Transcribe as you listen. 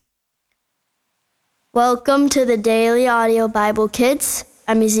Welcome to the Daily Audio Bible Kids.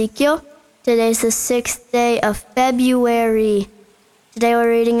 I'm Ezekiel. Today's the 6th day of February. Today we're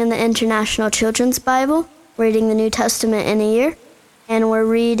reading in the International Children's Bible. We're reading the New Testament in a year. And we're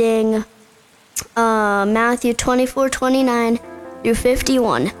reading Matthew 24:29 through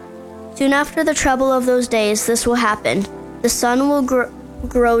 51. Soon after the trouble of those days, this will happen. The sun will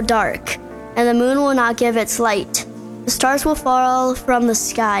grow dark, and the moon will not give its light. The stars will fall from the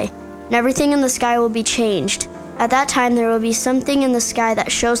sky, and everything in the sky will be changed. At that time there will be something in the sky that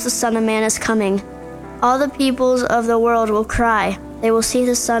shows the Son of Man is coming. All the peoples of the world will cry. They will see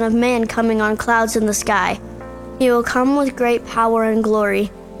the Son of Man coming on clouds in the sky. He will come with great power and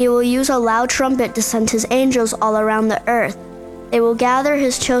glory. He will use a loud trumpet to send his angels all around the earth. They will gather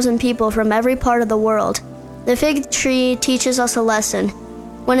his chosen people from every part of the world. The fig tree teaches us a lesson.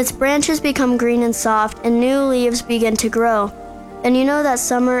 When its branches become green and soft and new leaves begin to grow, then you know that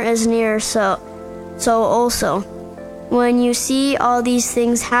summer is near. So also, when you see all these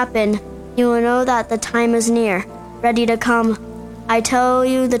things happen, you will know that the time is near, ready to come. I tell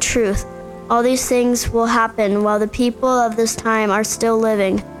you the truth. All these things will happen while the people of this time are still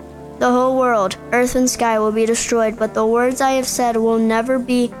living. The whole world, earth and sky, will be destroyed, but the words I have said will never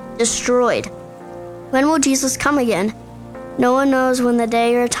be destroyed. When will Jesus come again? No one knows when the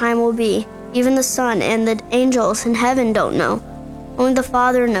day or time will be. Even the Son and the angels in heaven don't know. Only the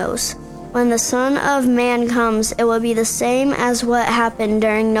Father knows. When the Son of Man comes, it will be the same as what happened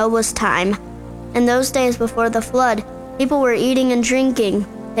during Noah's time. In those days before the flood, people were eating and drinking.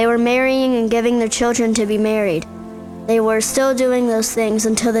 They were marrying and giving their children to be married. They were still doing those things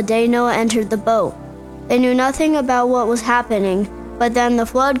until the day Noah entered the boat. They knew nothing about what was happening, but then the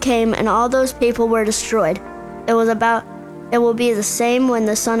flood came and all those people were destroyed. It will be the same when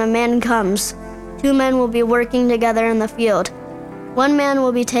the Son of Man comes. 2 men will be working together in the field. 1 man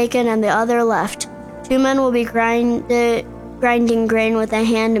will be taken and the other left. 2 men will be grinding grain with a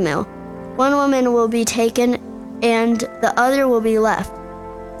hand mill. 1 woman will be taken and the other will be left.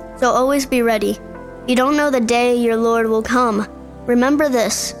 So always be ready. You don't know the day your Lord will come. Remember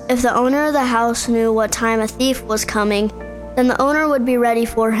this: if the owner of the house knew what time a thief was coming, then the owner would be ready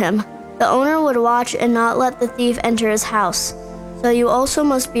for him. The owner would watch and not let the thief enter his house. So you also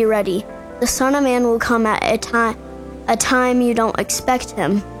must be ready. The Son of Man will come at a time you don't expect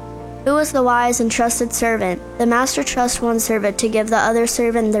him. Who is the wise and trusted servant? The master trusts one servant to give the other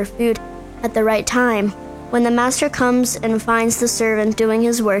servant their food at the right time. When the master comes and finds the servant doing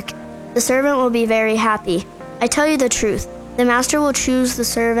his work, the servant will be very happy. I tell you the truth, the master will choose the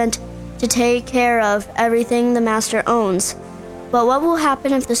servant to take care of everything the master owns. But what will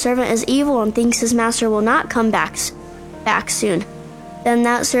happen if the servant is evil and thinks his master will not come back soon? Then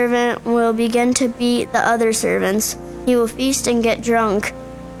that servant will begin to beat the other servants. He will feast and get drunk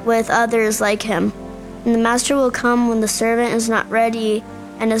with others like him. And the master will come when the servant is not ready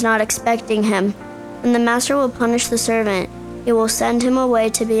and is not expecting him. And the master will punish the servant. He will send him away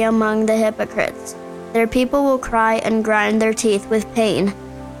to be among the hypocrites. Their people will cry and grind their teeth with pain.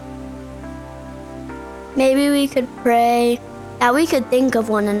 Maybe we could pray that we could think of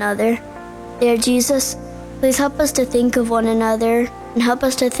one another. Dear Jesus, please help us to think of one another and help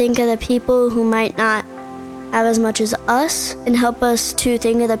us to think of the people who might not have as much as us, and help us to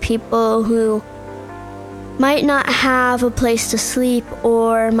think of the people who might not have a place to sleep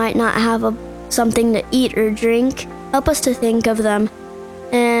or might not have something to eat or drink. Help us to think of them.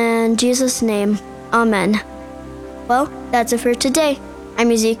 In Jesus' name, Amen. Well, that's it for today. I'm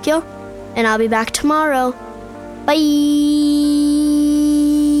Ezekiel, and I'll be back tomorrow. Bye!